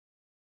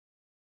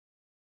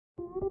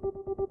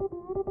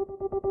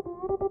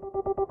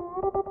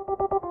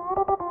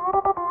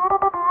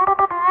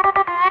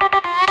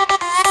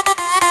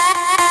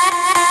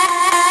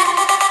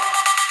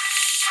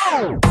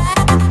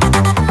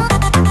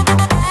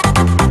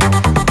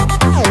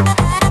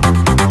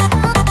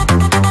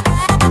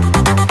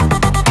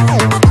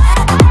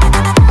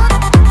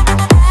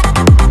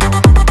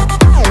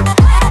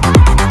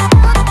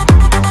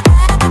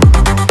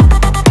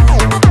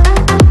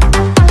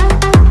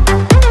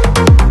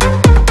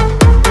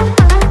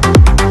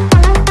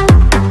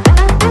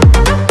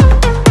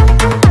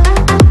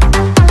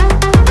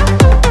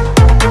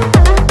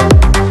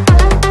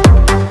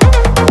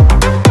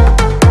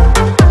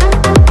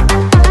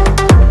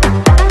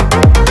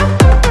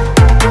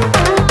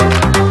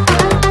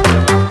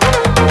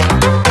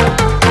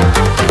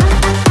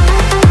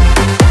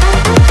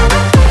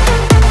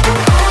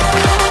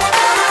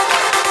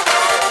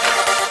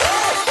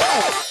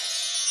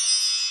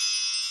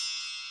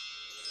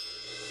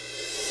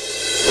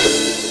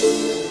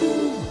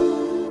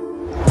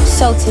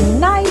So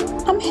tonight,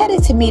 I'm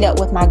headed to meet up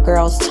with my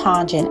girls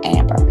Tanja and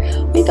Amber.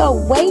 We go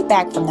way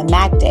back from the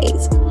Mac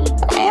days.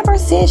 But Amber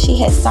says she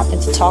has something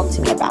to talk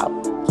to me about.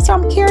 So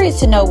I'm curious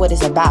to know what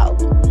it's about.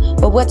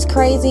 But what's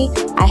crazy,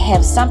 I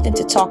have something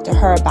to talk to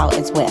her about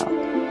as well.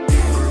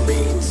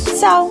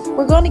 So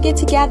we're going to get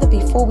together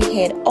before we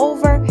head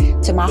over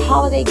to my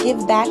holiday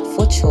give back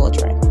for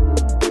children.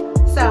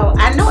 So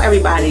I know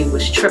everybody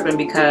was tripping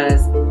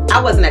because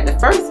I wasn't at the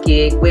first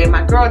gig where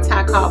my girl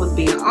Ty Cobb was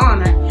being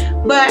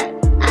honored, but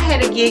I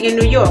had a gig in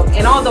New York,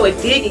 and although it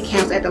did get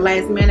canceled at the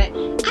last minute,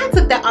 I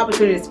took that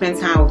opportunity to spend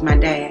time with my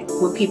dad.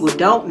 What people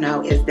don't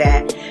know is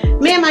that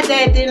me and my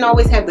dad didn't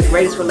always have the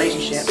greatest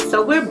relationship,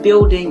 so we're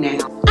building now.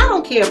 I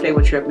don't care if they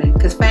were tripping,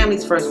 because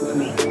family's first with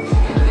me.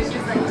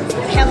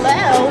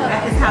 Hello.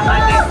 That's how I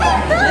get.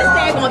 This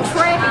day on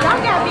traffic.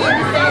 Y'all gotta be in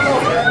this day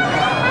on.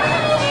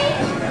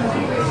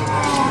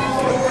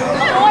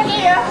 On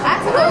here.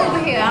 I took her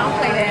over here. I don't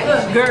play that.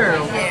 Good girl.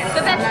 Yeah.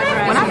 Cause that's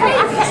when I play,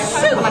 I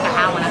shoot like an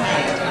hour and a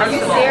half. Are you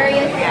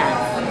serious? Yeah.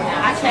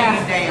 I shut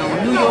you down.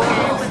 New York.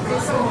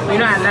 You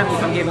know I love you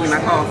from giving you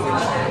my coffee.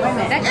 Wait a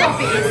minute. That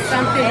coffee is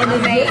something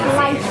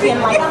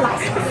amazing. Like I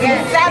like.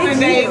 Yes. Seven,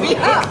 baby.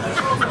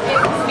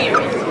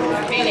 Spirit.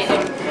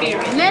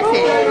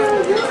 Listen.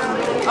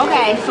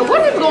 Okay, so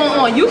what is going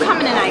on? You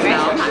coming tonight, right?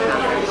 No, I'm not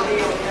coming.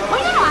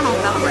 Well, you know I don't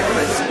celebrate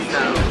Christmas,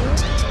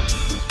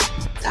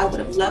 so. I would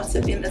have loved to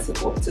have been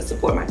to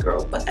support my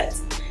girl, but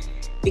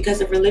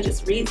because of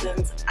religious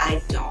reasons,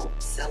 I don't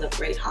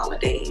celebrate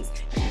holidays.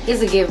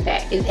 It's a give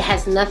back. It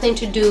has nothing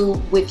to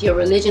do with your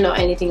religion or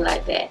anything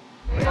like that.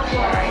 It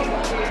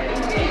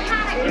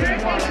kind of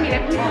irritates me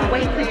that people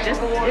wait to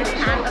just this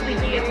time of the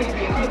year to give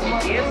people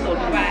gifts or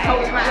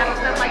coat ride and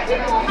stuff like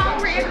people are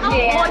hungry and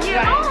cold all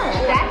year long.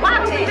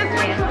 Why don't we just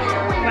wait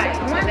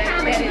one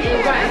time of the year?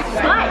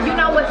 But you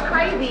know what's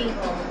crazy?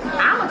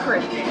 I'm a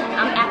Christian.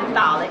 I'm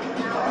apostolic.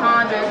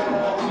 Tanja,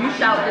 you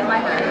shout just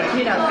like her.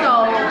 You know,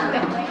 so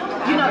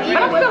you know,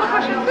 even with a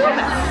Christian too.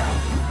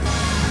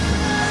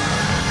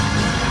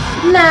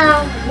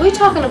 Now, we're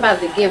talking about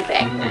the give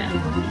back now.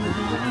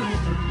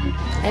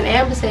 And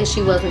Amber said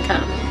she wasn't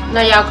coming.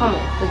 Now y'all come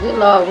on. The good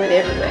Lord went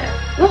everywhere.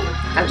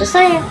 I'm just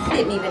saying. I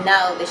didn't even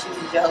know that she was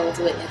a Jehovah's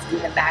Witness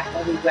even back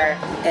when we were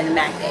in the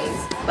Mac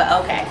days. But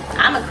okay,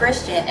 I'm a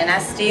Christian and I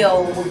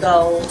still will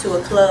go to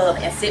a club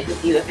and sit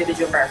with you if it was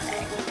your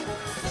birthday.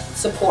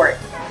 Support.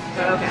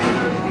 Okay.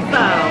 So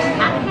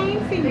I came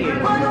to you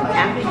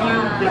after you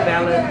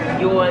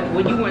developed your,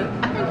 when you were,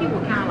 I think you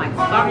were kind of like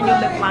starting your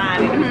lip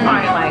line and it was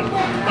probably like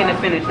in the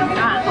finishing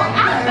time. So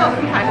I felt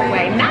some type of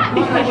way, not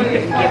because you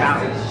couldn't give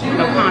out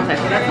no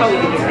contact, because I totally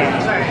get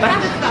that. But I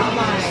just felt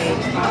like,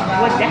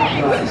 well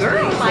dang, what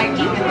girl, like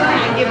even if you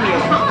can give me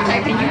a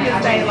contact and you just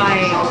say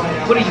like,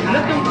 what are you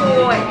looking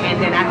for? And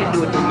then I can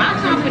do it through my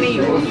company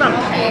or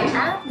something. Okay,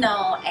 I've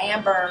known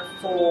Amber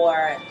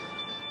for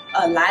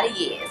a lot of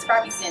years,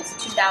 probably since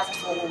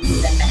 2004 when we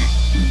was in Mac.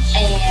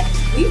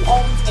 And we've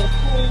always been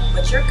cool,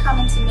 but you're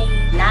coming to me,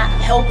 not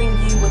helping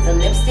you with the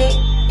lipstick,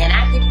 and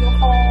I give you a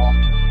call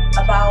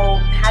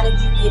about how did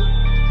you get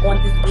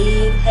on this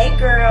gig. Hey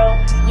girl,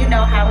 you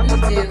know how you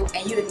do,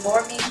 and you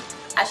ignore me.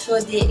 I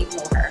sure did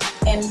ignore her,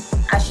 and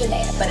I shouldn't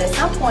have. But at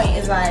some point,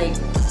 it's like,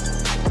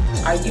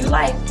 are you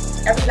like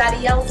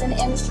everybody else in the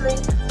industry?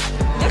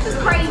 This is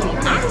crazy.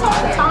 I talked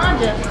to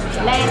Tanja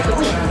last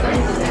week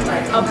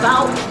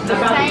about the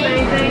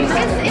same thing.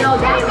 No,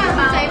 that was about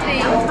the same thing.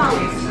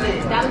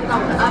 That was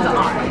about the other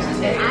artist.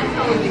 And I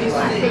told you,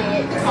 I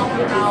said,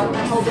 talking about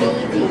the whole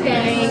BET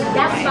thing.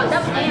 That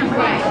was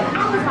Amber.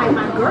 I was like,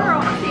 my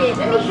girl, I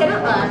said, let me hit her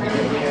up.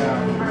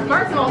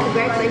 First of all,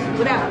 congratulations,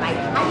 whatever. Like,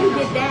 how you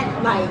did that,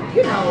 like,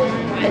 you know,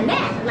 the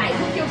knack, like,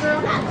 hook your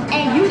girl up.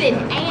 And you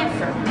didn't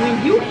answer.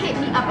 When you hit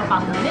me up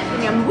about the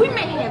listening, I mean, we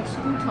may have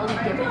two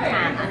totally different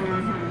times.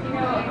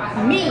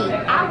 Me,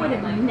 I would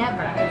have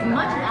never, as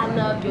much as I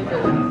loved your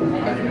daughter,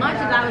 as much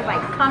as I was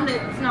like, come to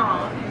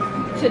Snow,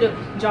 to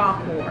the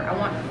job corps,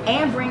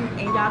 and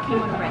y'all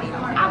came on the radio.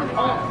 I'm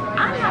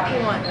not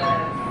going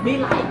to be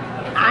like,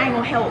 I ain't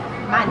gonna help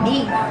my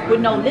niece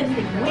with no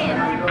lipstick when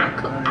I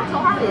told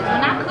her this.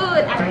 When I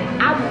could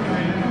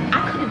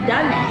have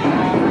done that.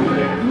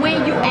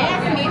 When you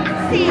asked me, I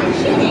said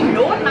she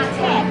ignored my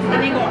text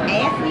and then gonna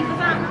ask me for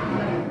something.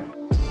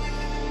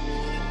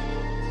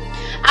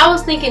 I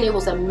was thinking it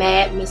was a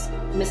mad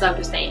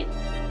misunderstanding,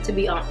 to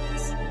be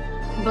honest.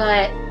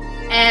 But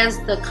as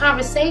the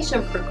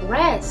conversation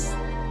progressed,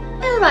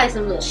 there was like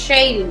some little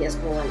shadiness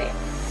going there.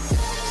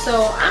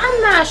 So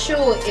I'm not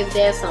sure if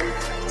there's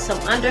some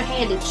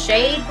underhanded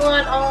shade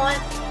going on,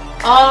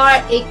 or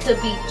it could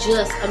be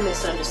just a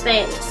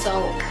misunderstanding.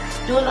 So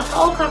during the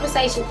whole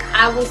conversation,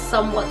 I was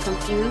somewhat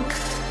confused.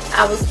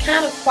 I was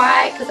kind of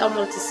quiet because I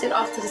wanted to sit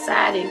off to the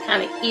side and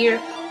kind of hear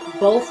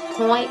both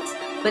points.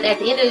 But at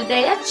the end of the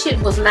day, that shit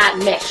was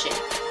not meshing.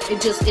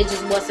 It just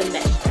wasn't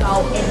meshing.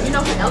 So, and you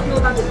know who else knew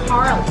about this?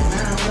 Harley.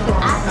 Because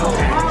I told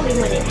Harley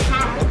when it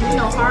happened. You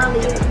know, Harley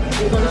was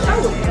on the show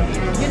with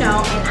me. You know,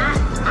 and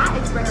I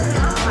expressed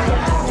like,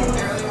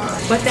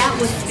 but that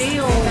was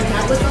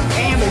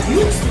Amber.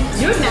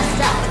 You're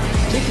messed up.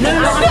 No,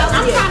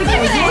 I'm trying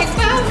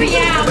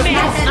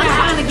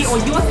to get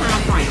on your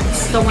time frame.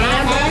 So when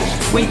I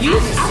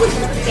was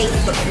on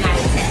Facebook and I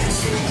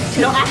text.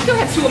 No, I still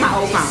have 2 of my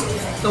old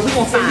phones. So we're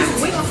gonna find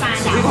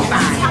out.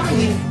 I'm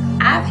telling you.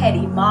 I've had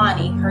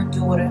Imani, her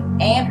daughter,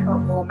 and her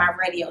on my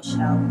radio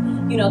show,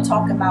 you know,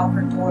 talking about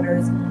her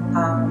daughter's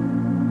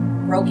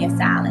broken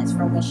silence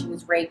from when she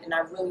was raped, and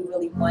I really,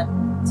 really want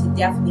to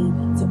definitely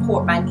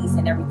support my niece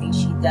in everything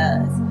she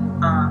does.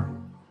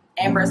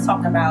 Amber's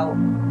talking about,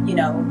 you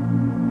know,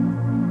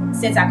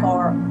 since I call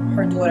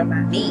her daughter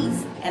my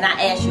niece, and I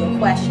asked you a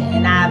question,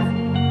 and I've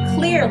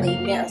clearly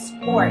been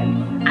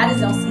supporting. I just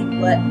don't see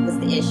what was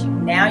the issue.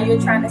 Now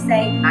you're trying to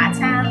say my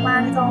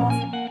timeline is off?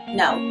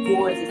 No,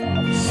 yours is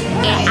off.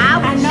 And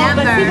I know,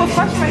 but people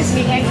frustrate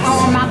me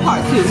on my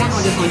part too, not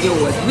just on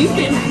yours. We've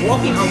been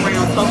walking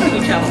around talking to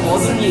each other all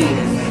the years.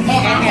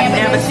 And I have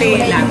never seen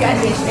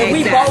nothing. And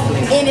we both,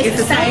 and it's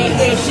the same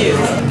issue.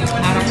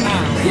 I don't know.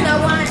 You know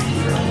what?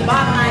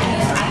 Bottom line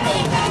is,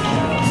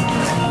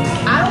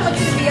 I don't want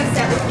you to be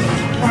upset with me.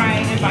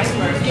 Right, and vice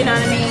versa. You know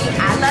what I mean?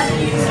 I love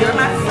you. You're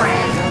my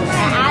friend.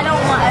 And I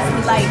don't want us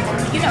to like,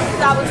 you know,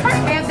 because I was hurt.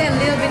 There's that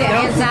little bit of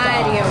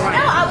anxiety around.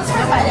 No, I was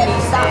hurt by that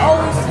because I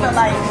always feel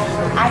like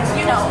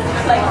you know,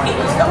 like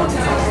people don't do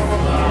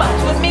much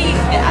with me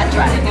that I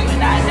try to do,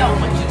 and I don't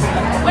want you to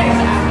feel that way,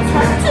 but I was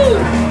hurt too.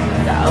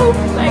 So,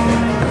 like,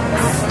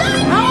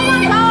 Oh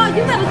my God,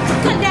 you better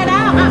cut that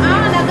out.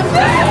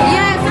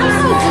 Yes, I'm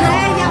so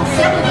glad y'all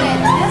said that.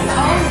 That's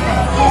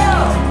awesome.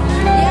 Yes.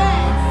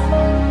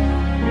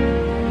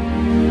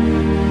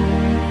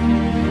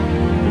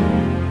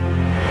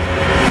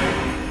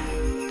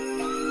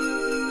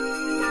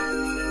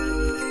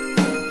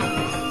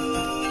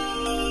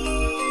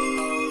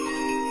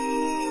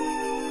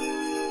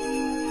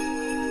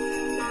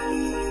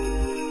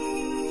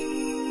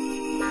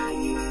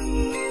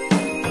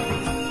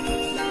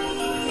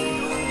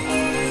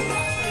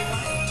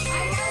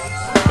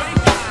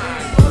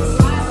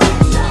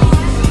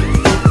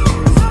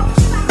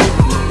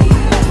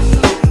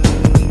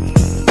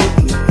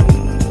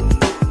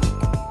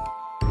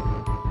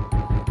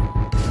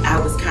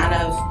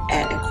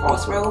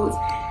 crossroads.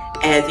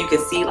 As you can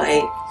see,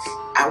 like,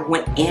 I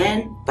went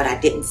in, but I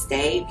didn't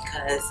stay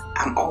because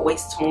I'm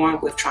always torn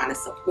with trying to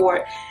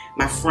support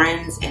my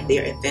friends and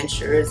their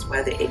adventures,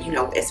 whether it, you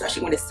know,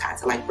 especially when it's tied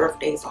to like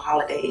birthdays or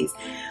holidays.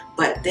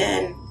 But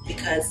then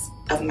because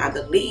of my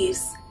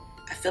beliefs,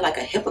 I feel like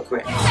a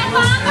hypocrite. What about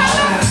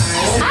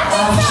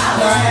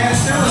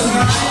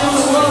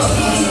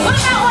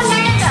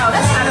Orlando?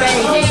 That's not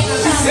ready.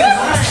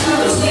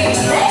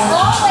 They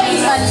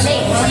always are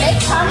late. When they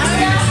come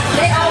here,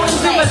 they always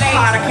late.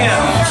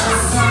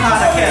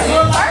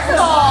 First of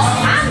all,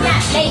 I'm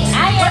not late.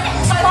 I am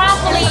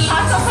properly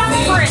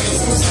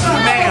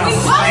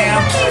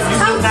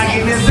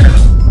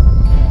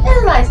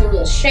There's like some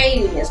real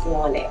shadiness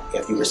going there.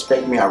 If you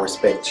respect me, I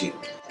respect you.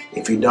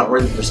 If you don't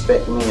really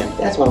respect me, and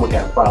that's when we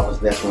got problems.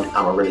 That's when I'm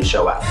gonna really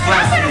show out.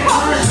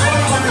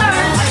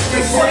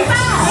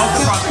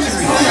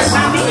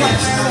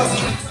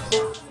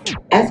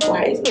 As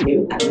far as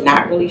you, I'm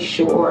not really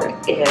sure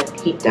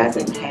if he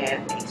doesn't have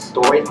a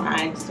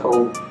storyline,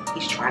 so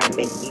he's trying to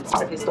make me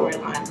part of his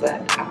storyline.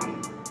 But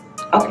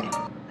okay,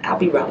 I'll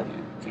be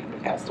relevant for him to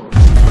have a story.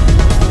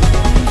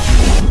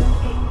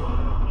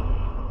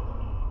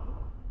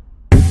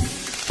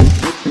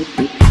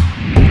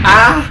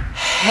 I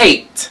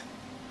hate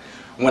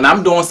when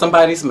I'm doing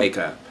somebody's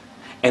makeup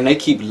and they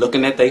keep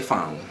looking at their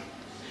phone.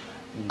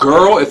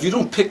 Girl, if you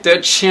don't pick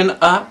that chin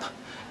up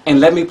and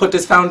let me put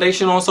this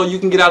foundation on so you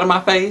can get out of my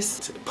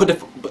face,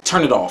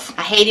 turn it off.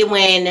 I hate it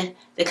when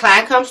the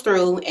client comes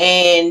through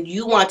and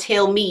you want to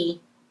tell me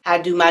how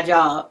to do my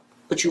job,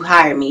 but you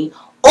hire me.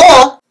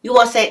 Or you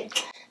want to say,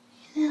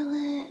 you know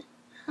what,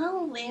 I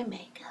don't wear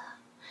makeup,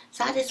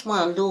 so I just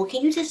want a little,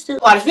 can you just do?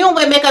 Or if you don't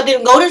wear makeup,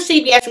 then go to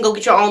CVS and go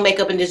get your own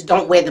makeup and just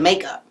don't wear the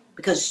makeup.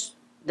 Because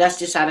that's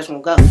just how this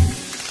one goes.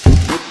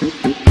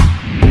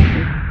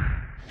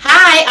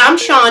 Hi, I'm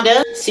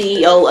Shonda,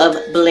 CEO of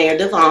Blair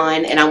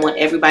Devon, and I want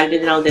everybody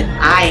to know that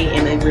I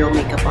am a real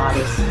makeup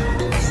artist.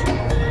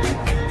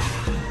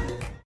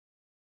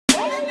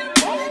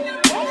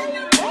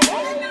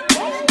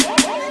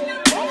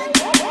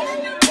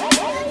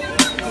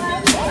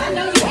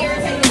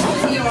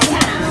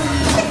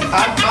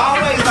 I'm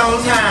always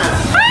on time.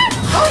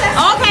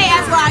 Okay,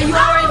 that's why you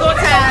always on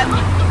time.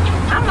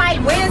 I'm like,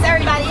 where's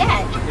everybody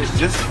at? It's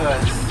just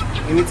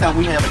us. Anytime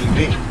we have an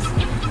event,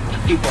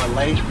 people are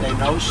late, they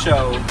no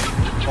show,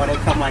 or they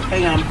come like,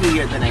 hey, I'm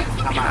here, then they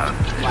come out.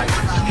 Like,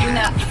 You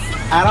know,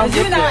 I don't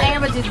you get know that.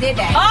 Amber just did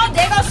that. Oh,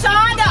 there goes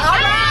Shonda. All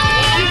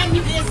right. I'm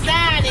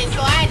decided, so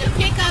I had to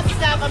pick up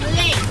stuff. I'm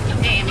late.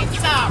 Damn it,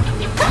 sorry.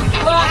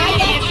 Well, I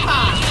didn't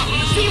call.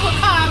 She will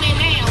call me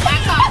now. My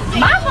call.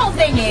 my whole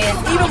thing is,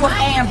 even with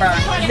Amber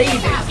leaving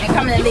and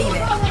coming and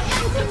leaving,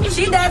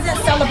 she doesn't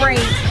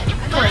celebrate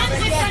Christmas.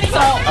 So,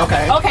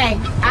 okay,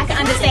 I can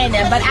understand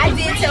that. But I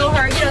did tell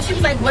her, you know, she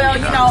was like, well,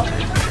 you know,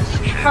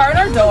 her and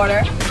her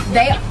daughter,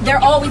 they're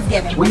always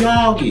giving. We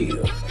all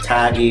give.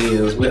 Ty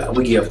gives.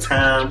 We give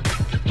time,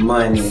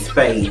 money,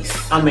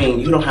 space. I mean,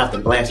 you don't have to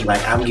blast it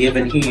like I'm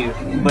giving here.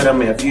 But I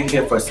mean, if you're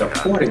here for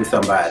supporting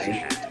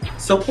somebody,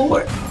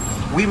 support.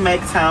 We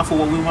make time for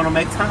what we want to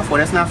make time for.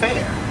 That's not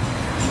fair.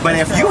 But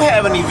if you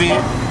have an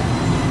event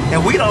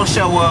and we don't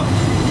show up,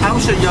 I'm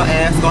sure your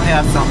ass gonna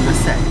have something to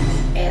say.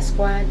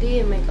 Esquire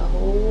did make a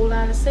whole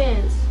lot of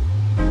sense.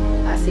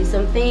 I see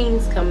some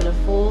things coming to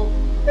full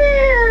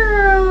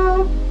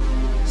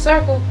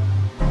circle.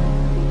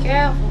 Be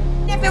careful.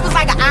 If it was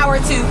like an hour or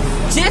two,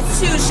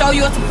 just to show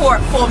your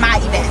support for my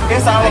event.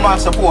 It's all about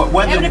support.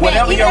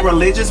 Whatever your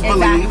religious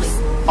beliefs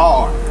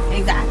are.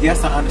 Exactly.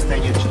 Yes, I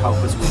understand you help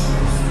us with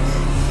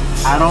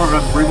this. I don't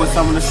agree with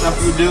some of the stuff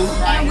you do.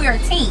 And we're a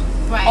team.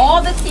 Right.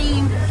 All the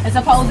team is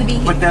supposed to be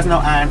here. But there's no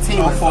I in team.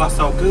 So far,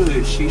 so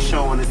good. She's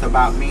showing it's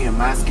about me and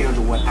my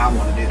schedule, what I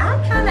want to do.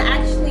 I kind of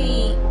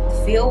actually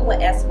feel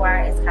what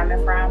Esquire is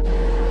coming from.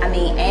 I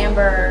mean,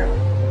 Amber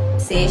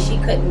said she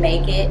couldn't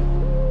make it,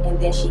 and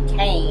then she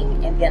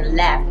came and then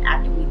left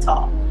after we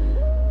talked.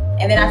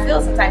 And then I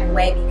feel some type of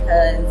way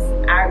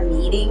because our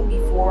meeting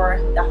before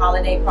the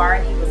holiday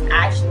party was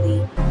actually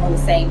on the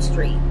same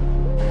street.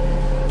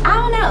 I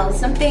don't know.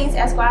 Some things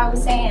Esquire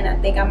was saying, I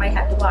think I might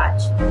have to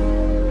watch.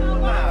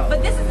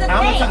 But this is the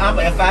thing.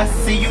 If I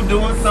see you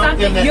doing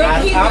something, then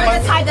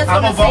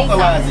I'm a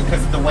vocalize it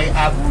because it's the way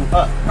I grew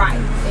up. Right,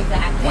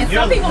 exactly. And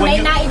some people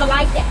may not even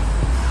like that.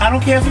 I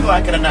don't care if you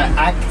like it or not.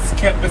 I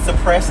kept it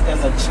suppressed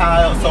as a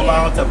child so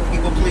long to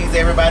people please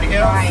everybody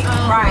else. Right,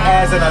 right.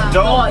 As an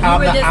adult, you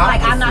were just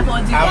like, I'm not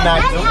going to do that.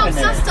 That helps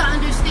us to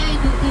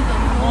understand you even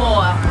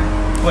more.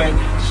 But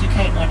she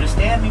can't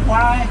understand me.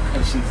 Why?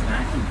 Because she's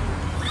not here.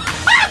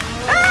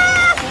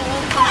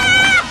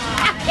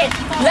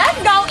 Let's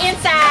go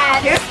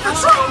inside. It's the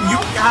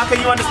truth. How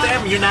can you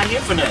understand me? You're not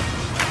here for nothing.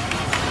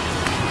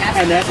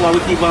 And that's why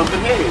we keep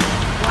bumping heads.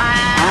 Wow.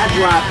 I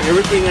drop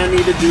everything I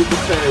need to do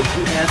because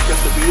you asked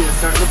us to be in a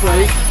certain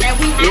place. And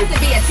we have to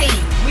be a team.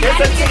 We have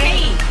to be a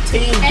team.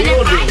 Team and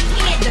building. if I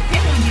can't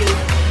depend on you,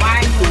 why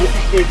are you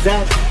listening?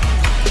 Exactly.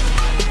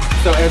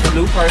 So as a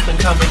new person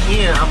coming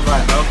in, I'm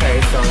like,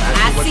 okay, so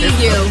I see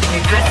you.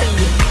 Exactly. I see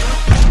you.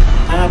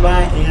 Bye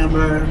bye,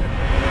 Amber.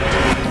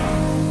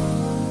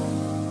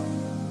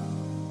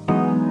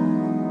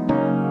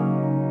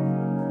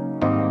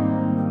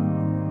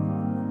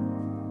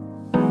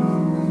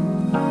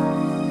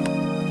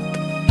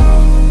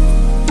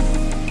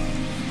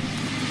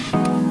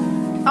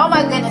 Oh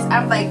my goodness,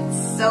 I'm like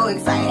so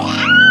excited.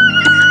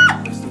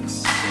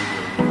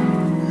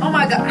 Oh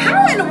my god,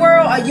 how in the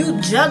world are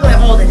you juggling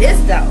all of this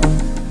though?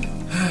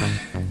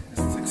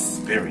 It's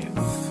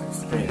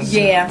experience.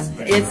 Yeah,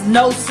 it's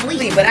no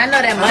sleep, but I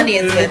know that money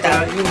is good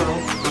though. You know,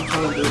 I'm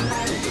trying to do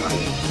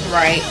this.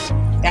 Right,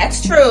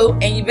 that's true,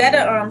 and you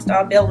better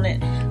start building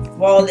it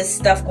with all this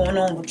stuff going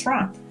on with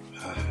Trump.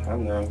 I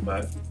know,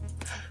 but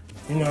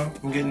you know,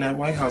 I'm getting that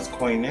White House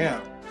queen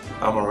now.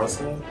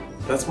 Omarosa,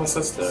 that's my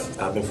sister.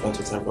 I've been friends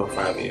with her for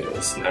 5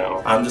 years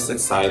now. I'm just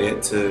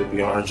excited to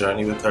be on a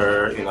journey with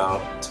her, you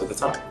know, to the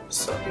top.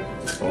 So,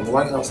 I'm in the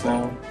White House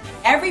now.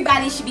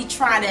 Everybody should be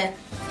trying to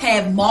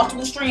have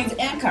multiple streams of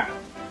income.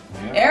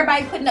 Yeah.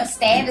 Everybody putting up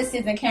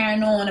statuses and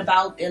carrying on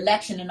about the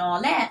election and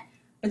all that.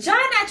 But y'all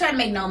not trying to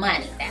make no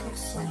money.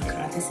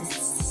 This is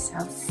so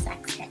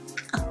sexy.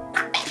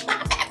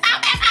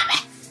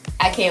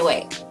 I can't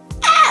wait.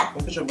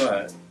 Look at your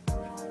butt.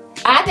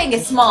 I think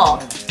it's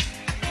small.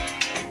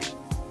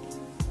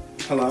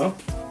 Hello?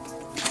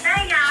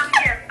 Hey y'all, I'm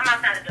here. I'm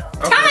outside the door.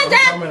 Okay,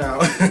 Come on, I'm coming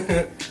out.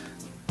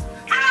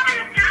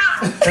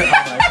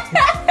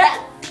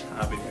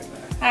 I'll be right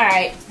back.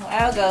 Alright, well,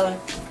 I'll go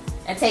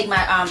and take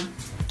my,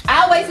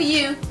 I'll wait for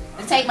you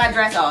to take my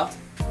dress off.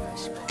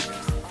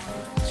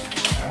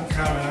 I'm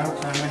coming.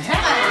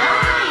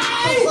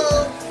 Hi.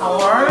 How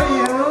are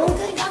you?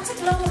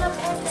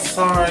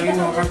 Sorry, you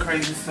know her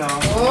crazy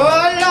self. Oh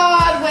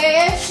Lord,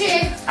 where is she?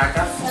 I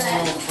got some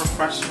little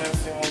refreshments.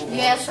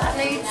 Yes, I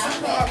need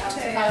some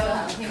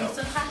cocktails.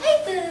 Hey,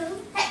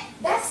 boo. Hey,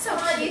 that's so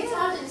cute.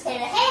 Hey,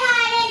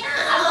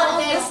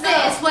 honey. is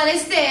this? What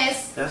is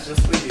this? That's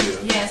just for you.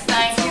 Yes,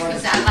 thank you,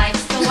 because I like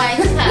the white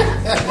top.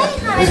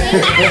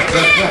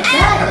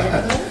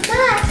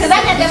 Cause I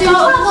got that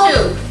photo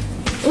shoot.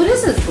 Oh,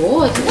 this is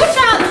gorgeous. What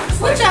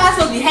y'all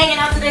supposed to be hanging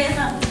out today or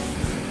something?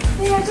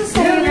 Yeah, just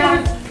hanging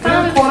out.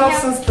 Been caught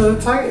up since the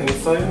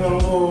Titans, so you know.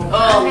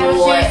 Oh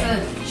Lord,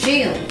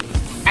 Shield.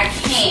 I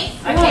can't.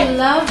 I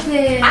love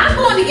this. I'm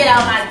going to get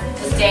out my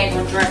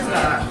daggone dress.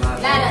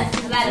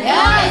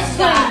 Yes,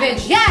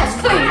 cleavage. Yes,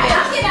 cleavage.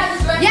 I'm getting out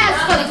this dress. Yes,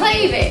 for the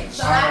cleavage.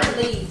 So I have to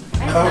leave.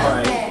 All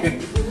right.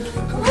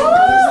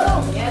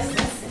 Yes,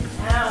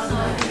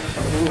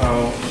 You know,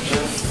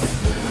 just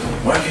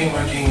working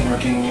and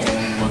working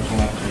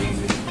like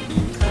crazy.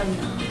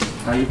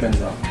 How you been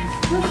though?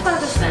 What's about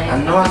the same?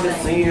 I know I've been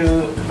seeing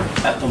you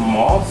at the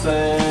mall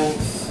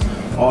since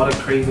all the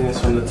craziness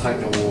from the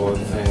Titan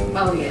Awards and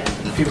Oh yeah.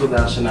 people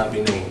that should not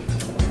be named.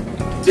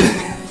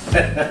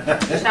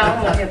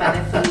 Y'all don't hear about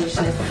that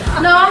foolishness.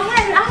 No,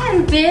 I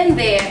hadn't been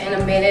there in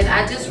a minute.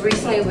 I just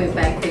recently went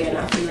back there and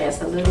I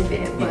freelanced a little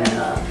bit, but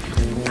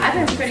I've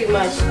been pretty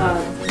much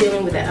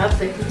dealing with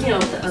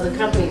the other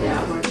company that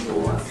I work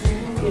for.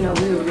 You know,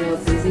 we were real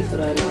busy for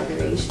the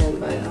inauguration,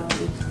 but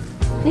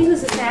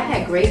needless to say, I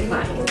had great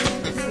clients.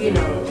 You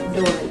know,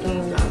 doing the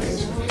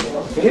inauguration.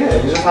 Yeah,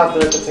 you just have to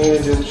continue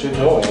to do what you're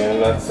doing,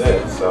 and that's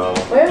it. So.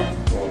 Well,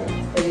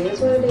 Yeah. it is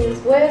what it is.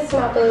 Where's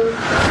my boo?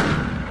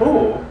 Who?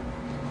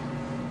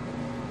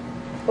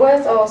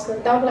 Where's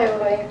Austin? Don't play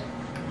with me.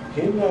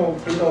 He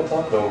don't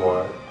talk no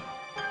more.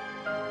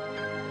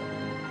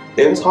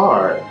 It's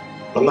hard.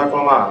 I'm not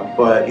gonna lie,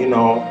 but you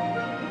know,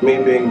 me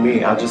being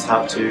me, I just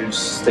have to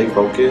stay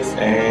focused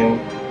and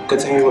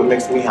continue what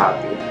makes me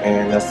happy,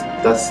 and that's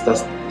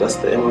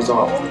the end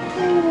result.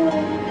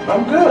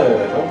 I'm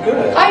good.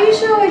 Are you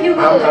sure you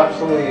I good?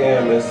 absolutely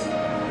am. It's,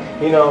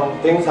 you know,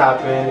 things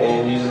happen,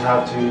 and you just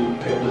have to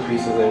pick the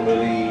pieces and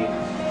really.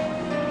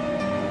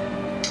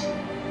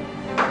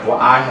 Well,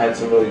 I had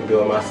to really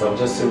build myself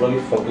just to really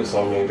focus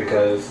on me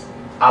because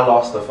I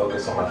lost the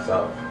focus on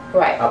myself.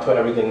 Right. I put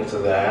everything into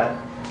that,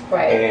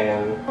 Right.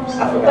 and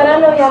I forgot. But I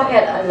know y'all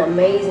had an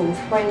amazing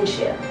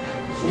friendship.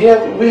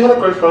 Yeah, we had a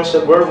great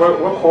friendship. We're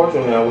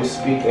cordial now. We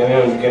speak, and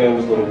in the beginning it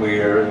was a little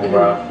weird and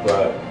rough,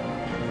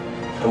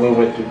 and we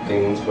went through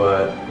things.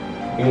 But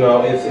you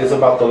know, it's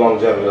about the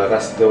longevity. Like I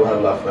still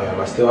have love for him.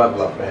 I still have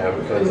love for him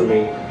because I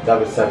mean that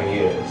was 7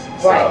 years.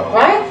 So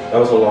Right. that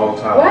was a long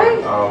time.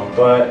 Right.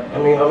 But I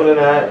mean, other than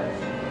that,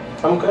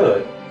 I'm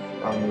good.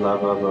 I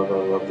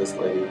love this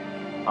lady.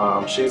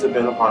 She's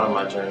been a part of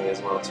my journey as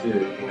well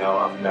too. You know,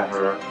 I've met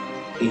her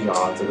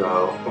eons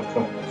ago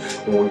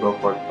when we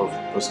both worked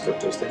for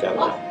scripters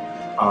together.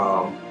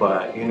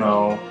 But you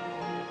know,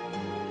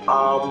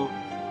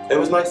 it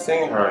was nice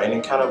seeing her, and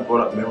it kind of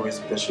brought up memories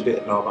because she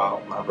didn't know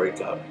about my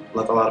breakup,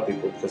 like a lot of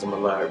people, because I'm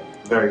a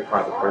very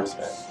private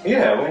person.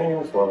 Yeah, when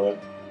you for it.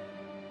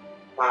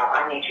 Well,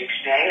 I need you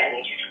today. I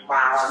need you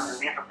tomorrow.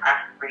 We have a press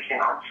briefing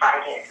on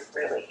Friday to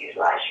really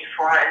utilize you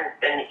for it.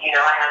 And you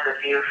know, I have the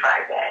view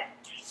Friday.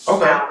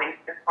 Okay. We need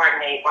to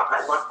coordinate what my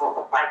look will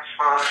look like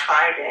for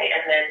Friday.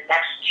 And then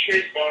next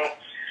Tuesday,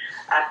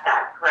 I've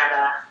got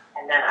Greta,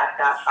 and then I've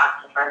got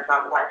Fox and Friends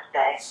on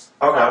Wednesday.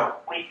 Okay. So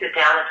we sit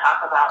down and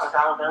talk about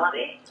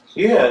availability.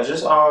 Yeah,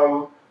 just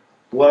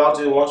what I'll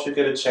do once you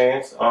get a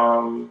chance, because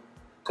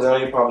I know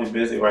you're probably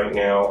busy right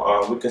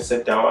now. We can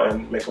sit down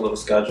and make a little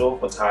schedule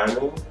for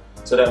timing,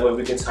 so that way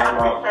we can time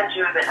I'm out. going to send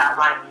you the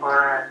outline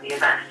for the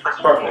event for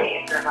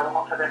today, if you're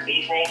available for this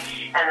evening,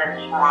 and then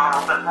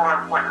tomorrow, but more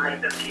importantly,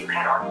 the view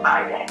head on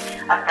Friday.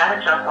 I've got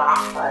to jump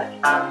off, but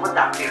look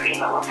out for your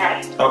email,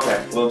 okay?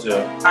 Okay, we'll do.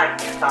 All right,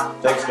 so.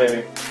 Thanks,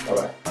 baby.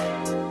 Bye-bye.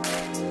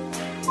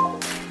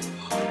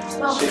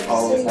 She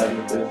always has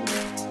me busy.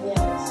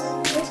 Yes.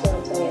 That's what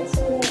I'm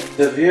saying.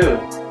 The view.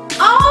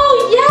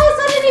 Oh yes,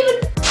 I didn't even.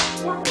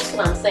 Well, that's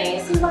what I'm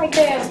saying. See right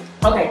there.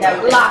 Okay,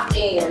 that was Locked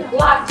in.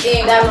 Locked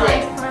in. That was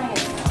Right. it.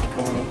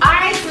 All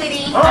right,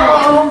 sweetie.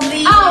 Oh.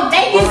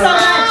 Thank you so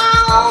much.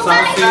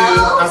 So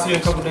I'll see you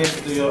in a couple days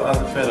to do your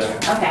other fitting.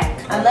 Okay,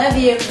 I love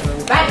you.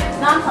 Bye.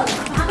 No, I'm talking.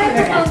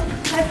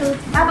 Hi, Boo.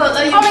 Hi, Boo.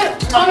 Love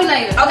you. Call me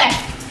later. Okay.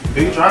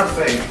 Be drive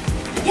safe.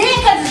 Yeah,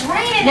 because it's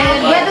raining Yeah, out the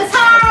here. weather's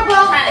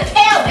horrible. Trying to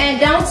tell me. And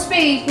don't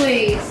speed,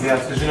 please.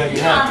 Yes, because you know you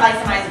You know I'm have. like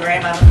somebody's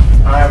grandmother.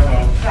 I have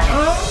one.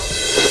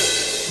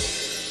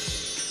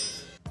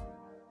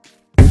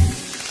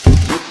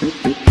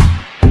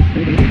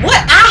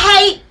 What I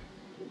hate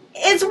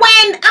is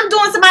when I'm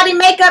doing somebody's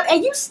makeup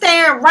and you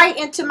staring right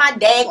into my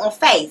daggone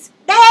face.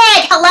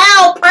 Dag,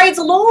 hello, praise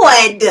the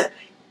Lord. Get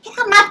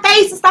out my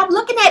face and stop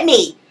looking at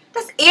me.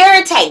 That's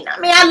irritating. I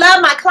mean, I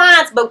love my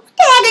clients, but what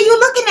the heck are you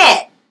looking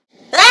at?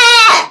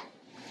 Ah!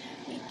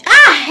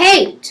 I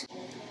hate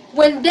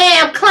when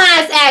damn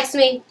clients ask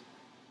me,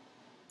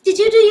 "Did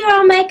you do your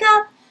own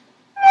makeup?"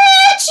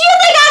 Bitch, you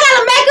think I got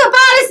a makeup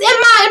artist in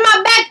my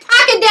back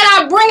pocket that I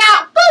bring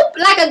out, boop,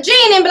 like a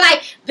genie and be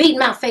like, "Beat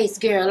my face,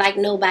 girl," like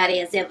nobody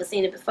has ever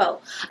seen it before.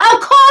 Of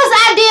course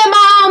I did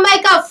my own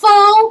makeup,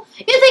 fool.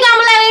 You think I'm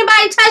gonna let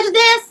anybody touch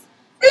this?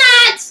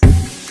 Not.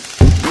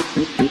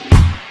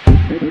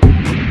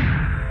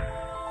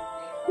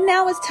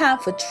 Now it's time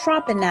for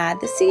Trump and I,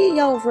 the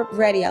CEO of Rip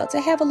Radio,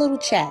 to have a little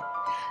chat.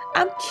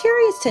 I'm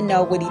curious to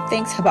know what he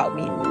thinks about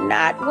me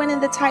not winning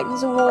the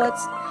Titans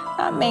Awards.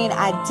 I mean,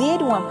 I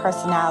did win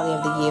Personality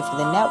of the Year for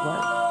the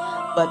network.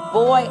 But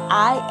boy,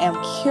 I am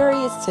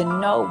curious to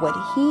know what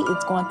he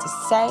is going to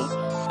say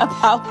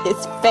about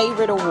his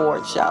favorite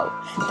award show,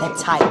 the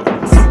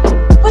Titans.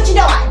 What you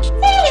doing?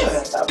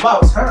 It's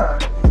about time.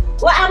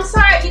 Well, I'm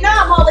sorry. You know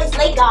I'm always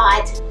late,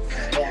 God.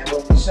 Yeah,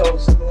 well, the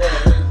show's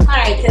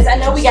Alright, because I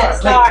know we got to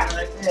start.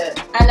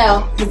 I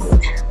know.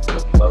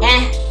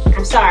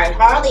 I'm sorry.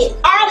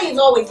 Harley is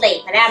always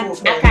late, but I'm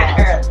kind of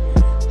early.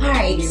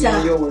 Alright,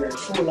 so. Your word,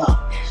 full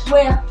up.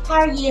 Well,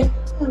 how are you?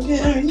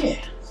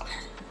 Yeah.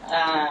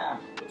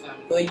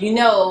 Well, you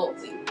know,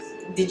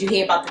 did you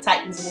hear about the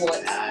Titans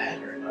Awards? I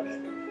heard about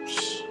that.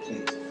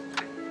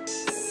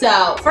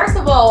 So, first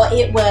of all,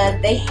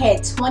 they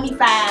had 25,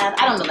 I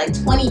don't know, like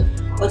 20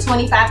 or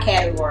 25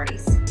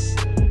 categories.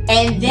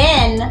 And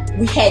then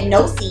we had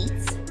no seats.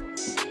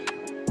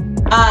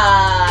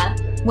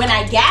 When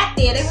I got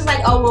there, they was like,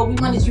 oh, well, we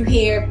wanted you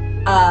here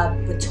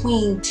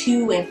between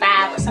 2 and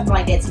 5 or something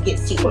like that to get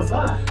seats.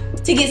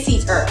 To get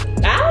seats early.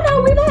 I don't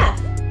know, we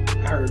left.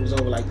 I heard it was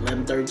over like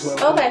 11:30,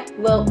 12. Okay,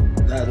 well,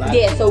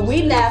 yeah, so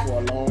we left for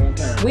a long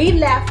time. We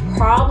left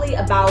probably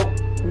about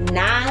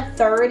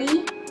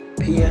 9:30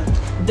 p.m.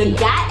 The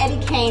guy Eddie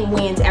Kane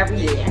wins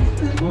every year.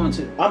 I'm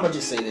gonna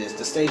just say this: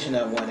 the station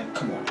that won it.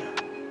 Come on now,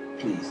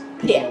 please.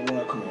 People that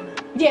won, come on now.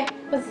 Yeah,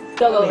 let's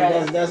go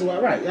right. That's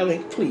what, right? I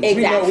mean, please.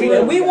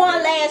 Exactly. We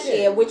won last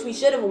year, which we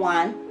should have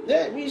won.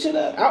 Yeah, we should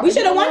have. We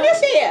should have won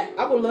this year.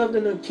 I would love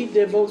them to keep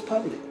their votes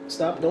public.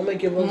 Don't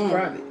make your votes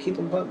private. Keep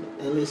them public,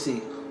 and let's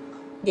see.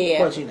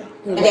 Yeah. But you know.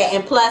 Yeah,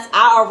 and plus,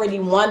 I already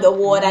won the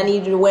award I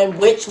needed to win,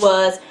 which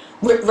was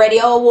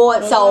Radio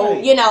Award. So,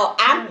 you know,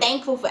 I'm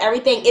thankful for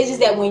everything. It's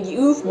just that when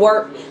you've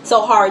worked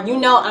so hard, you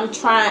know, I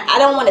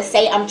don't want to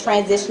say I'm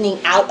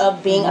transitioning out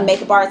of being a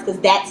makeup artist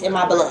because that's in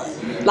my blood.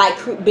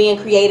 Like being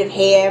creative,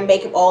 hair,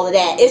 makeup, all of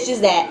that. It's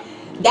just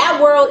that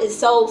world is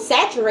so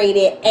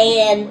saturated,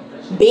 and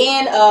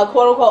being a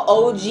quote-unquote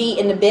OG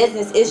in the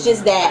business, it's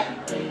just that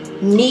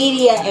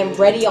media and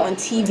radio and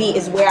TV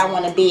is where I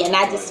want to be, and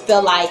I just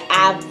feel like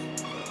I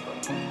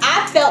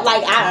felt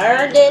like I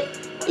earned it,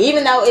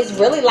 even though it's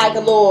really like a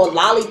little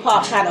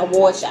lollipop kind of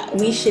award show.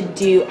 We should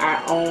do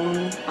our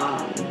own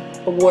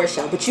award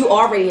show, but you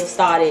already have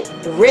started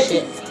the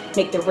Rippies.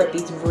 Make the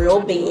Rippies real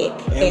big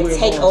and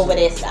take over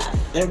their stuff.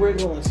 And we're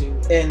going to.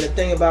 And the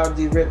thing about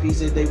the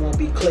Rippies is they won't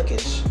be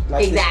cliquish.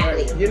 Like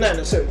exactly. You're not in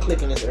a certain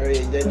clique in this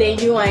area. Then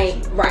you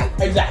ain't right.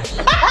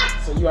 Exactly.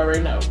 So you already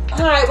know.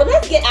 Alright, well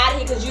let's get out of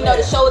here because you know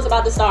the show is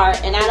about to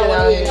start and I don't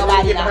want to hear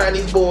nobody get behind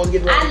these boys.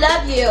 Get ready. I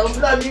love you.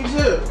 Love you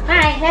too.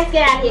 Alright, let's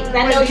get out of here because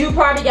I know you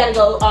probably gotta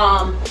go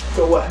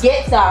for what?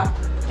 Get some.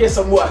 Get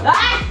some what?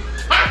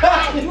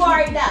 You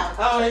already know.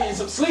 Oh, and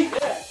some sleep,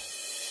 yeah.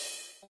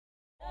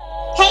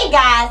 Hey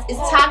guys, it's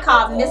Ty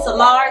called Miss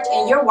Large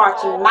and you're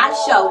watching my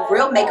show,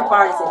 Real Makeup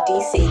Artists in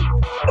DC.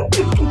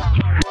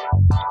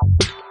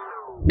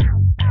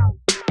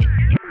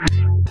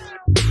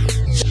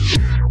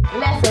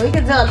 So we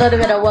can do a little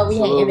bit of what we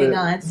ain't even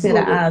going to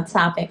the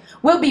topic.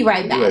 We'll be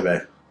right back.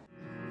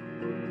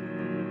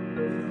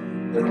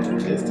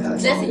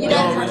 Listen, you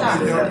know what I'm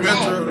talking.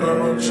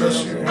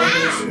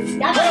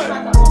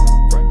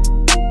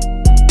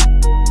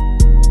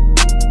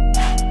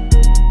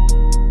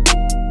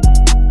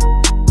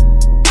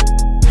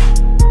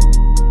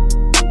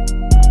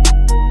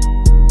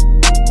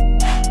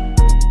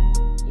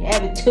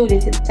 Haven't tuned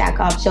into the Ty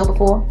COBB show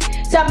before.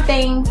 Some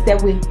things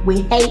that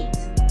we hate: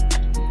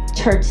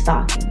 church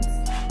stockings,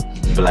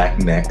 black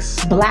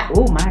necks,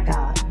 oh my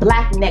god,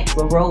 black necks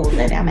with rolls in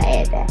it. I'm gonna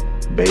add that.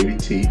 Baby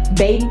teeth,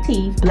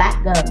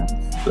 black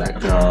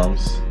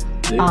gums,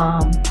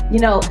 you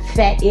know,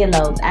 fat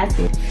earlobes. I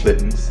said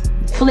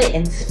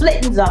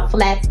flittins are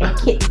flats and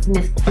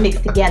kittens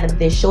mixed together, but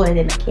they're shorter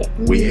than a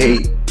kitten. We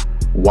hate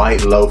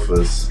white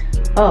loafers.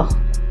 Oh,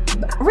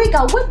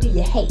 Rico, what do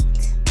you hate?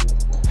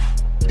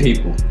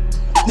 People.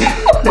 Oh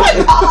my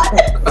god,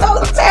 that's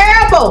so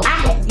terrible.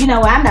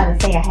 I'm not gonna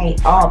say I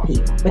hate all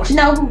people, but you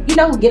know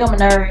who get on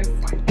my nerves?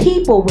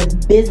 People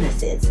with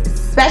businesses,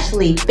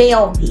 especially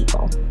film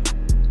people,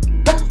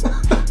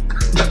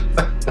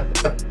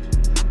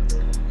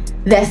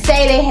 that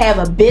say they have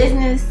a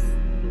business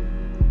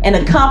and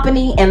a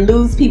company and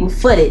lose people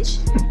footage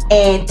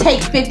and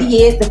take 50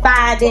 years to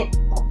find it,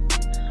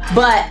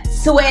 but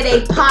swear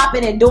they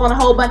popping and doing a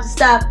whole bunch of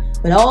stuff,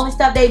 but the only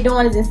stuff they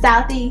doing is in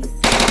Southeast.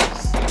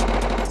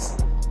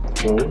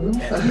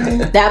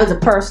 That was a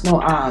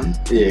personal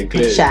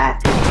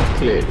shot.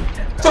 Clearly.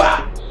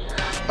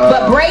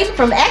 But Braden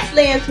from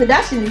Excellence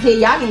Productions is here.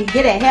 Y'all can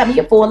get at him. He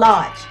a full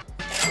large.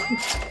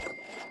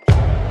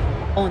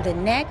 On the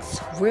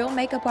next Real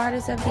Makeup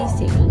Artists of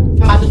DC.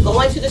 I was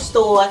going to the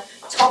store,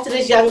 talk to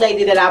this young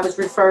lady that I was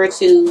referred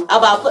to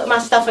about putting my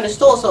stuff in the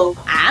store. So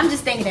I'm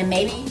just thinking that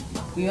maybe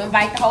you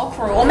invite the whole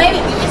crew, or maybe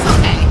it's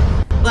okay.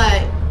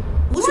 But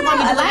what you want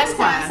me to do?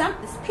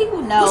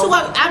 People know.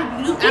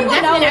 I'm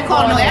definitely not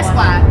calling no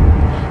Esquire.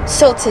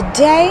 So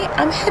today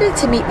I'm headed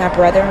to meet my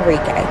brother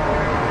Enrique.